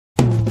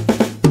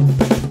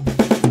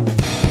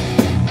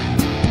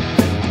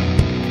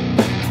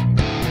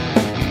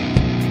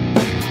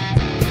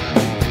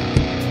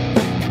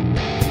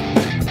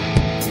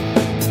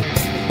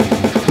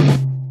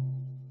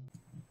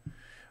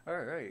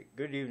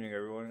evening,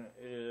 everyone.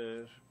 It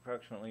is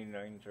approximately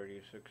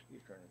 9:36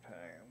 Eastern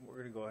Time. We're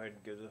going to go ahead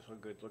and give this a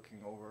good looking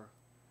over.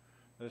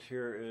 This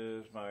here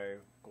is my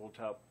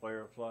Goldtop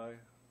Firefly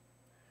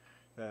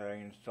that I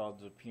installed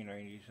the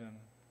P-90s in.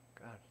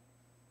 God.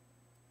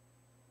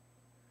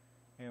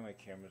 And my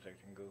camera's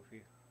acting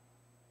goofy.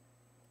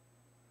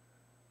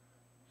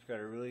 It's got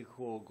a really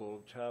cool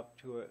gold top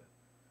to it.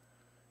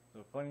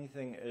 The funny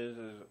thing is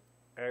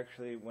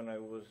actually when I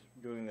was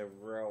doing the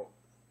route,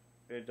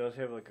 it does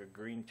have like a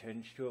green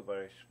tinge to it, but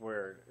I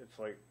swear it's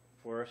like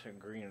fluorescent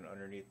green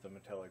underneath the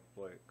metallic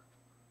flake.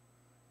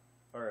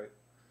 Alright,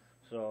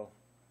 so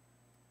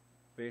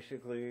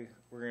basically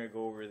we're going to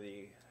go over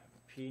the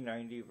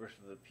P90 versus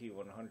the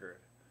P100,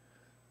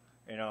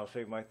 and I'll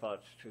save my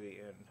thoughts to the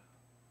end.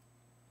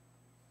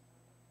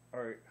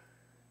 Alright,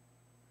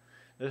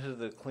 this is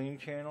the clean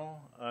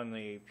channel on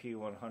the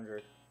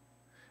P100.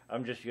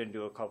 I'm just going to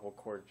do a couple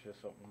chords,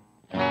 just something.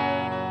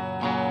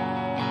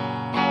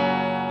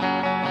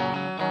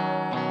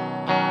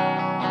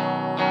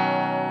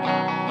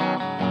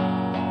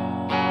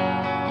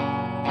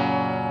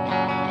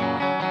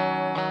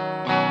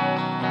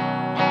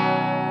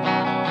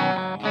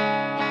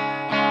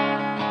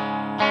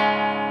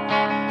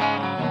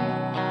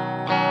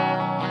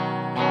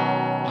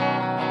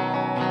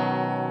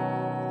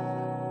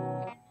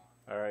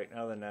 Alright,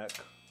 now the neck.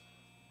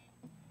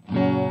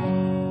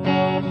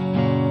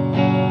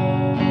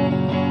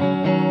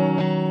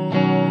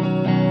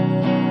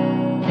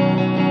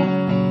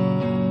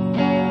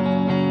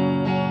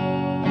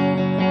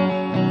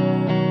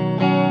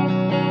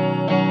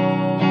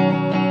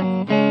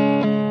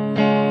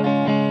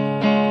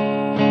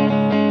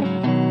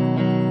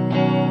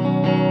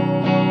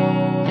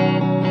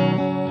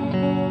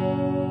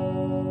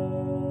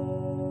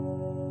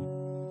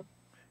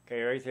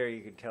 Okay, right there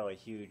you can tell a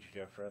huge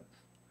difference.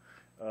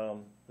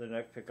 The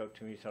neck pickup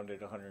to me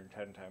sounded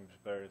 110 times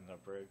better than the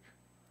bridge.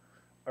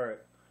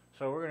 Alright,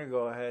 so we're going to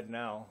go ahead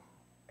now,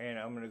 and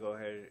I'm going to go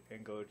ahead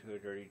and go to a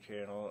dirty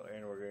channel,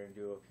 and we're going to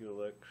do a few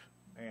licks,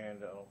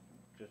 and I'll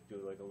just do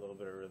like a little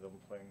bit of rhythm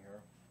playing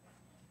here.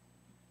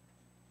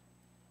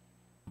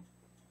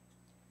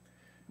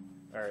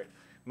 Alright,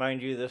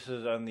 mind you, this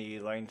is on the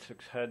line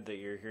 6 head that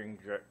you're hearing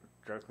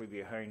directly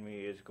behind me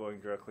is going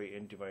directly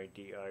into my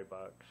DI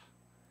box,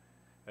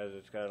 as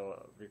it's got a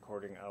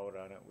recording out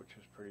on it, which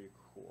is pretty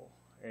cool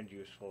and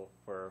useful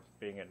for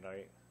being at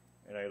night.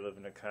 And I live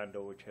in a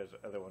condo which has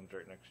other ones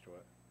right next to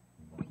it.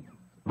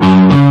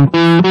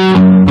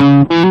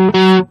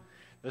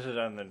 This is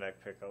on the neck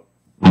pickup.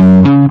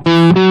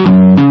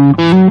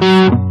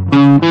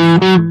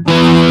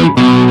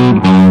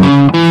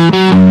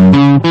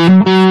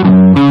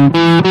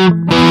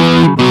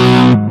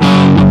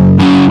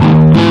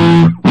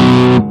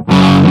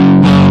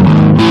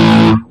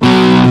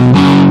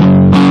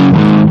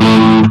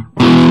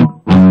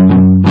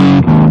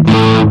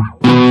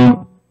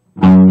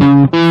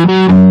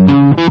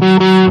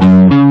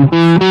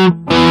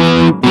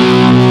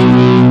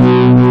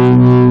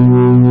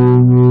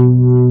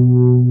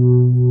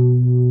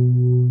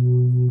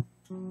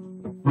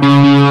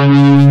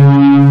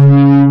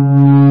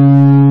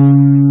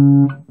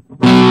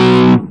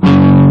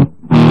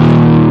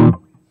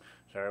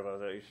 Sorry about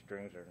that, these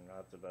strings are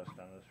not the best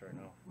on this right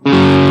now.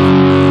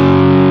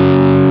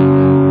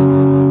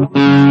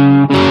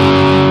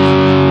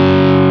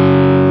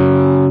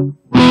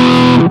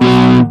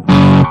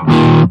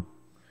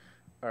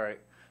 Alright,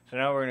 so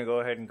now we're going to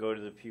go ahead and go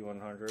to the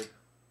P100.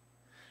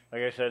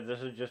 Like I said,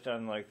 this is just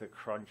on like the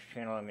crunch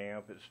channel on the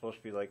amp. It's supposed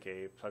to be like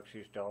a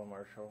Plexus Del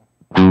Marshall.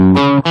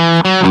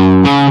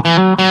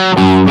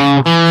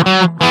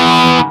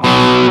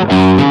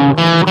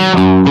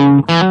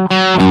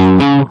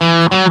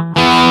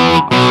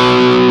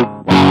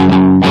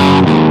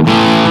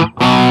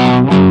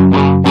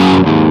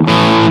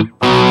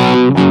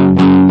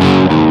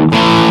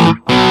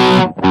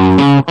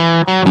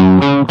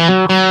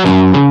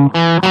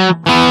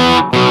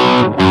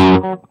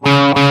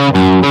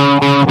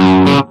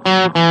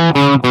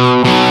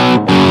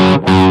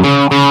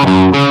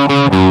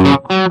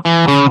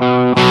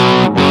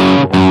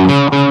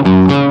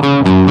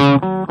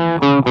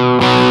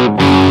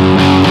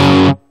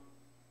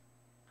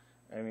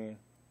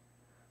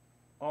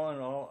 All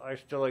in all, I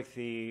still like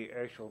the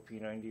actual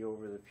P90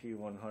 over the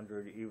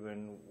P100,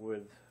 even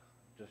with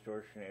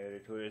distortion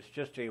added to it. It's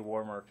just a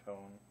warmer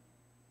tone.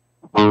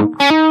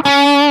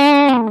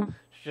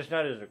 It's just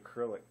not as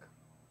acrylic.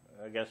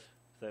 I guess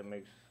that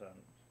makes sense.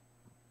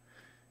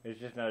 It's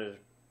just not as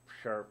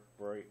sharp,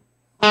 bright.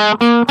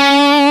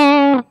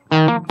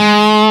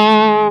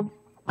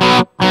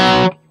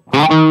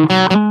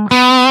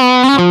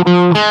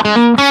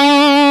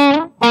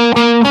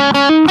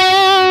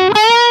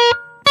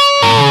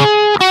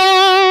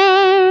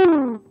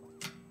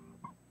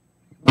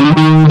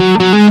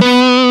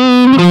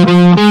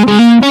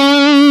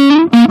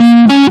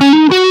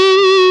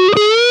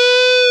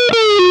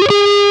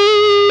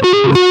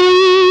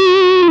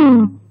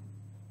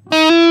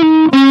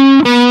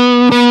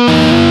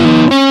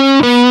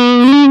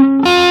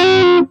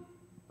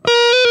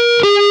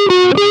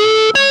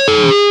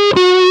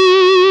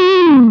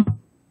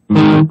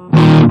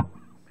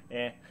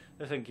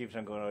 thing keeps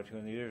on going out too,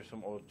 and these are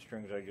some old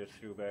strings I just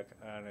threw back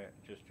on it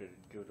just to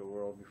give it a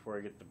whirl before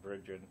I get the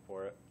bridge in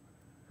for it.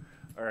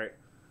 Alright,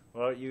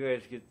 well, you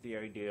guys get the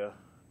idea.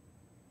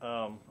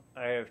 I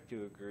have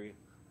to agree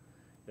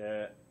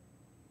that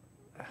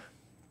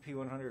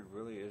P-100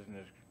 really isn't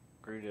as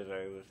great as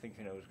I was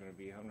thinking it was going to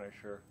be. I'm not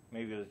sure.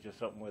 Maybe it was just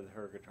something with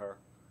her guitar.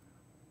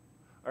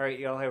 Alright,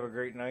 y'all have a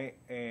great night,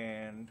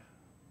 and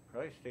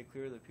probably stay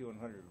clear of the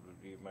P-100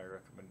 would be my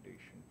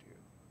recommendation to you.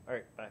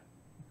 Alright, bye.